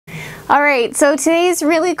All right, so today's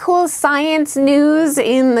really cool science news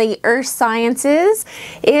in the earth sciences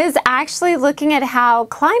is actually looking at how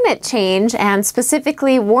climate change, and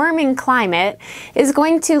specifically warming climate, is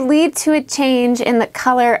going to lead to a change in the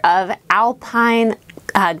color of alpine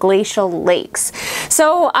glacial lakes.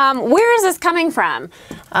 So where is this coming from?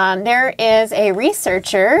 There is a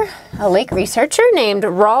researcher, a lake researcher named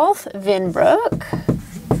Rolf Winbrook.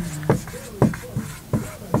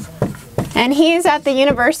 And he's at the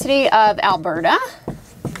University of Alberta,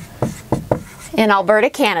 in Alberta,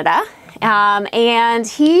 Canada. And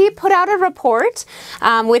he put out a report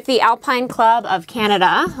with the Alpine Club of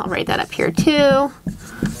Canada. I'll write that up here too.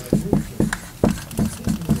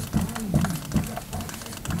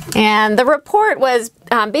 And the report was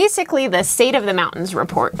basically the State of the Mountains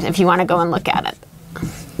report, if you want to go and look at it.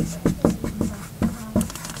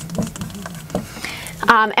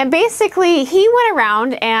 And basically, he went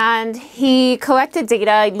around and he collected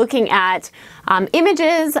data looking at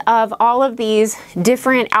images of all of these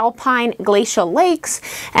different alpine glacial lakes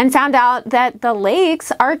and found out that the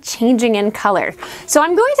lakes are changing in color. So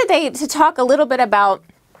I'm going today to talk a little bit about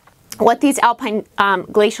what these alpine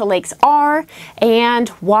glacial lakes are and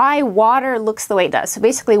why water looks the way it does. So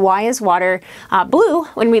basically, why is water blue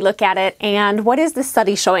when we look at it, and what is the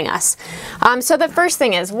study showing us? So the first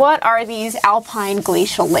thing is, what are these alpine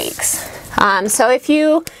glacial lakes? So if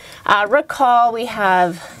you recall, we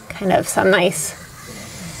have kind of some nice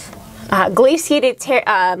glaciated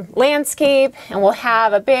landscape, and we'll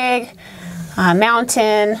have a big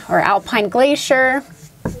mountain or alpine glacier.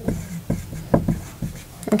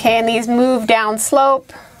 Okay, and these move down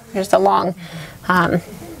slope. There's along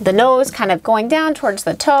the nose kind of going down towards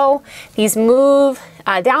the toe. These move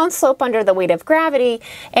down slope under the weight of gravity,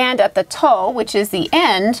 and at the toe, which is the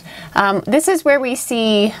end, this is where we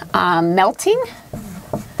see melting.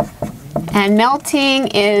 And melting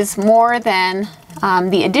is more than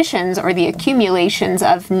the additions or the accumulations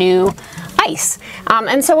of new ice.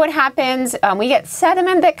 And so what happens, we get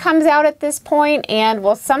sediment that comes out at this point, and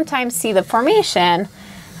we'll sometimes see the formation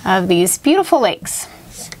of these beautiful lakes.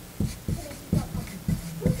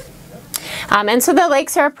 And so the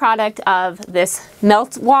lakes are a product of this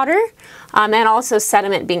melt water and also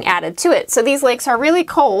sediment being added to it. So these lakes are really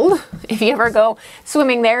cold. If you ever go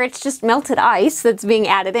swimming there, it's just melted ice that's being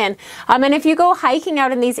added in. And if you go hiking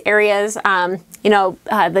out in these areas,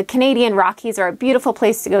 the Canadian Rockies are a beautiful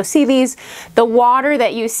place to go see these. The water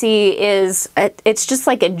that you see is, it's just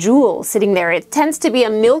like a jewel sitting there. It tends to be a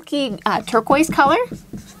milky turquoise color.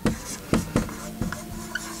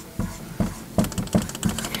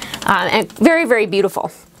 And very, very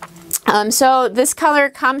beautiful. So this color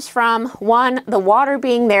comes from, one, the water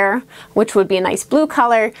being there, which would be a nice blue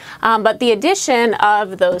color, but the addition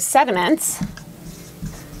of those sediments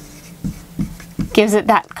gives it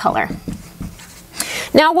that color.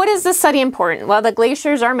 Now, what is this study important? Well, the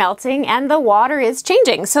glaciers are melting and the water is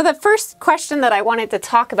changing. So the first question that I wanted to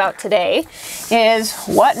talk about today is,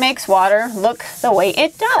 what makes water look the way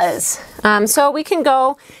it does? So we can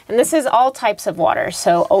go, and this is all types of water.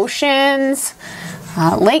 So oceans,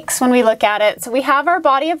 lakes when we look at it. So we have our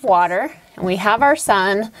body of water, and we have our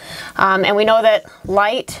sun, and we know that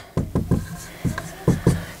light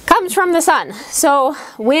comes from the sun. So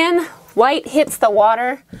when light hits the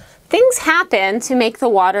water, things happen to make the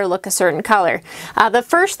water look a certain color. The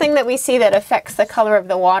first thing that we see that affects the color of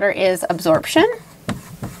the water is absorption.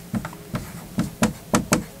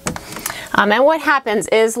 And what happens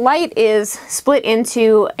is light is split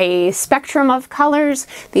into a spectrum of colors.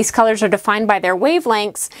 These colors are defined by their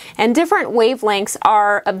wavelengths, and different wavelengths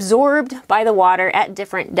are absorbed by the water at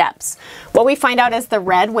different depths. What we find out is the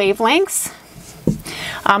red wavelengths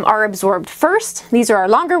are absorbed first. These are our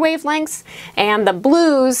longer wavelengths, and the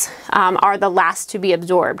blues are the last to be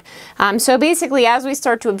absorbed. So basically, as we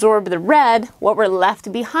start to absorb the red, what we're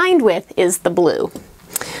left behind with is the blue.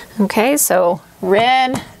 Okay, so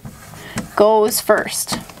red goes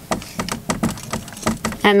first,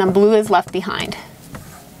 and the blue is left behind.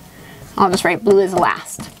 I'll just write blue is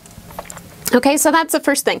last. Okay, so that's the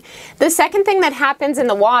first thing. The second thing that happens in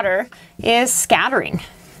the water is scattering.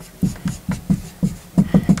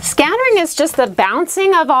 Scattering is just the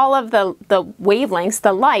bouncing of all of the wavelengths,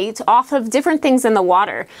 the light, off of different things in the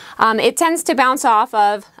water. It tends to bounce off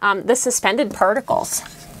of the suspended particles.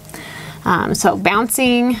 So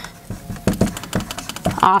bouncing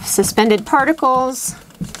off suspended particles.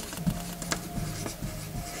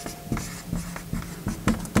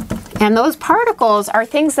 And those particles are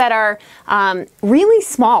things that are really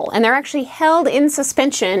small, and they're actually held in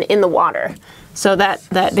suspension in the water. so that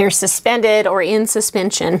they're suspended or in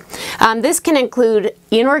suspension. This can include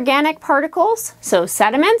inorganic particles, so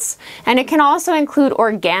sediments, and it can also include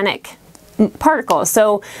organic particles,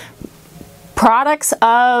 so products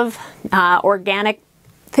of organic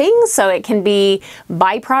things. So it can be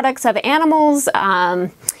byproducts of animals.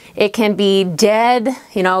 It can be dead,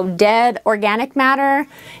 dead organic matter.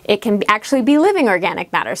 It can actually be living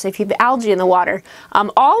organic matter. So if you have algae in the water,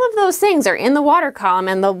 all of those things are in the water column,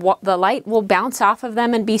 and the light will bounce off of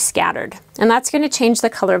them and be scattered. And that's going to change the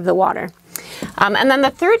color of the water. And then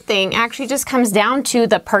the third thing actually just comes down to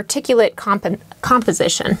the particulate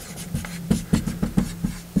composition.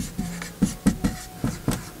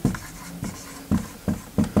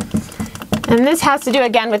 And this has to do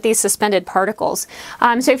again with these suspended particles.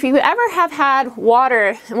 So if you ever have had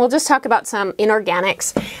water, and we'll just talk about some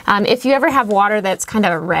inorganics, if you ever have water that's kind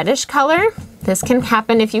of a reddish color, this can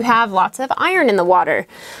happen if you have lots of iron in the water.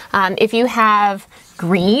 If you have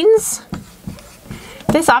greens,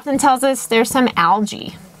 this often tells us there's some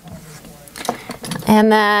algae.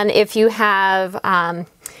 And then if you have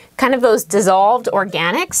kind of those dissolved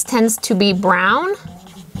organics, tends to be brown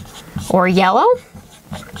or yellow.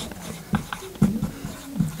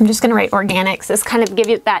 I'm just going to write organics. This kind of give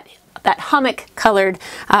you that hummock colored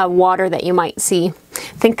water that you might see.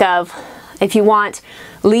 Think of if you want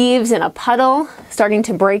leaves in a puddle starting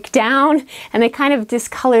to break down, and they kind of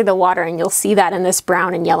discolor the water, and you'll see that in this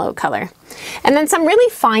brown and yellow color. And then some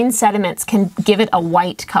really fine sediments can give it a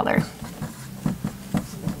white color.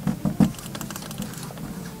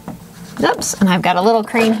 Oops, and I've got a little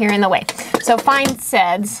crane here in the way. So fine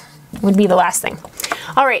seds would be the last thing.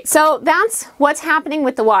 All right, so that's what's happening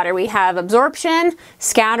with the water. We have absorption,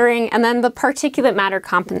 scattering, and then the particulate matter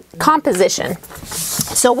composition.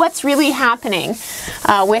 So what's really happening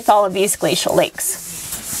with all of these glacial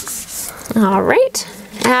lakes? All right,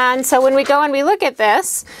 and so when we go and we look at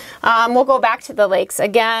this, we'll go back to the lakes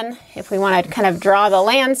again. If we want to kind of draw the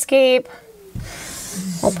landscape,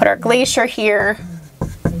 we'll put our glacier here.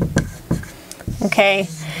 Okay,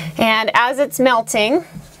 and as it's melting,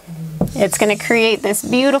 it's going to create this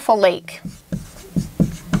beautiful lake.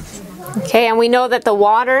 Okay, and we know that the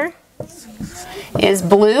water is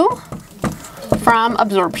blue from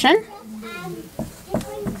absorption.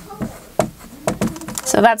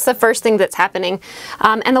 So that's the first thing that's happening.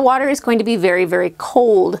 And the water is going to be very, very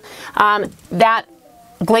cold. That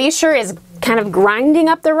glacier is kind of grinding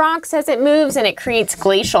up the rocks as it moves, and it creates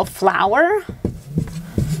glacial flour,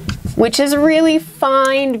 which is really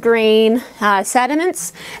fine grain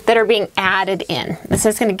sediments that are being added in. This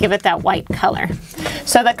is going to give it that white color.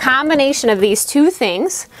 So the combination of these two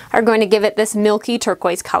things are going to give it this milky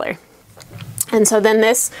turquoise color. And so then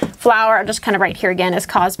this flower, I'll just kind of write here again, is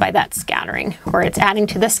caused by that scattering, or it's adding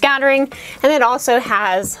to the scattering, and it also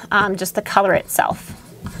has just the color itself.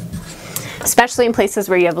 Especially in places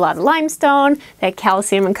where you have a lot of limestone, that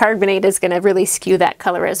calcium and carbonate is going to really skew that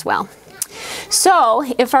color as well. So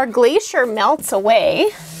if our glacier melts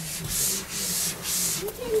away,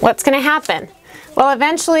 what's going to happen? Well,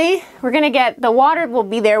 eventually we're going to get, the water will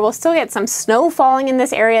be there, we'll still get some snow falling in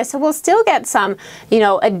this area, so we'll still get some,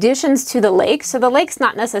 additions to the lake. So the lake's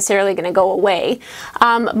not necessarily going to go away,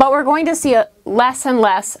 but we're going to see less and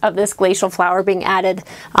less of this glacial flour being added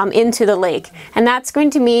into the lake. And that's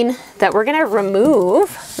going to mean that we're going to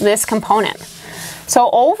remove this component. So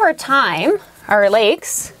over time, our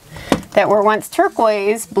lakes that were once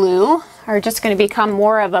turquoise blue are just going to become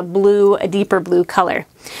more of a deeper blue color.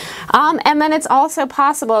 And then it's also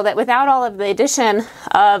possible that without all of the addition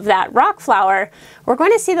of that rock flour, we're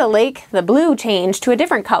going to see the lake, the blue, change to a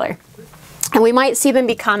different color. And we might see them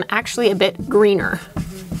become actually a bit greener.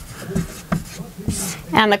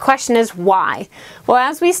 And the question is why? Well,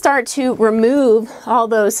 as we start to remove all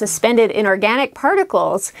those suspended inorganic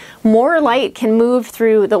particles, more light can move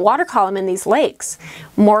through the water column in these lakes.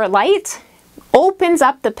 More light opens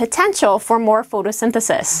up the potential for more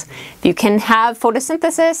photosynthesis. If you can have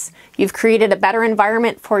photosynthesis, you've created a better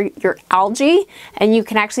environment for your algae, and you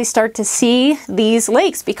can actually start to see these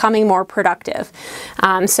lakes becoming more productive.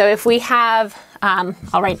 So if we have,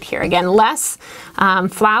 I'll write here again, less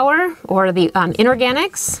flour or the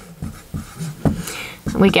inorganics,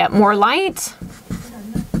 we get more light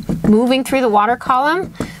moving through the water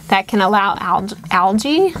column that can allow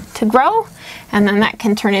algae to grow, and then that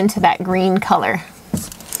can turn into that green color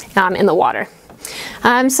in the water.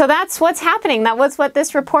 So that's what's happening. That was what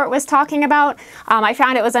this report was talking about. I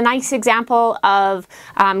found it was a nice example of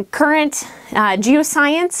current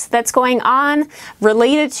geoscience that's going on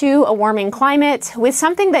related to a warming climate with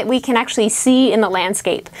something that we can actually see in the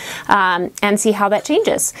landscape and see how that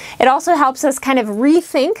changes. It also helps us kind of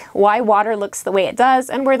rethink why water looks the way it does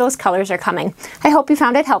and where those colors are coming. I hope you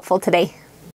found it helpful today.